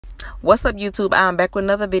What's up, YouTube? I'm back with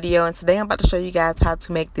another video, and today I'm about to show you guys how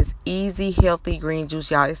to make this easy, healthy green juice.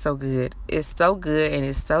 Y'all, it's so good. It's so good, and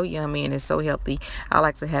it's so yummy, and it's so healthy. I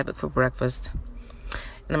like to have it for breakfast. And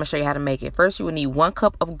I'm going to show you how to make it. First, you will need 1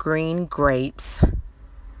 cup of green grapes,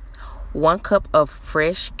 1 cup of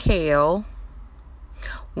fresh kale,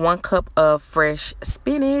 1 cup of fresh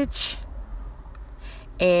spinach,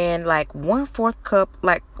 and like 1/4 cup,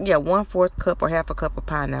 1/4 cup or half a cup of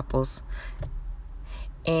pineapples,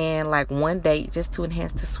 and like 1 date just to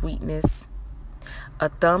enhance the sweetness, a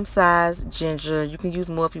thumb size ginger. You can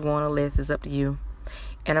use more if you want or less, it's up to you.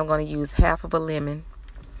 And I'm going to use half of a lemon.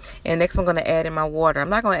 And next I'm going to add in my water. I'm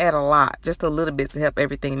not going to add a lot, just a little bit to help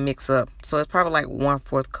everything mix up. So it's probably like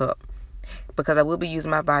 1/4 cup, because I will be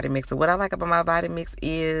using my Vitamixer. What I like about my Vitamix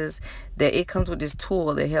is that it comes with this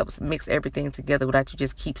tool that helps mix everything together without you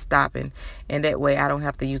just keep stopping, and that way I don't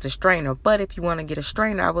have to use a strainer. But if you want to get a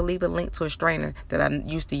strainer, I will leave a link to a strainer that I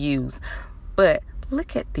used to use. But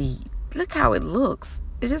look how it looks.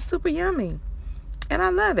 It's just super yummy, and I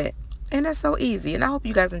love it. And that's so easy. And I hope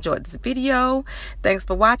you guys enjoyed this video. Thanks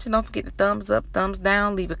for watching. Don't forget to thumbs up, thumbs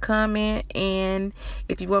down, leave a comment, and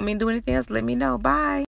if you want me to do anything else, let me know. Bye.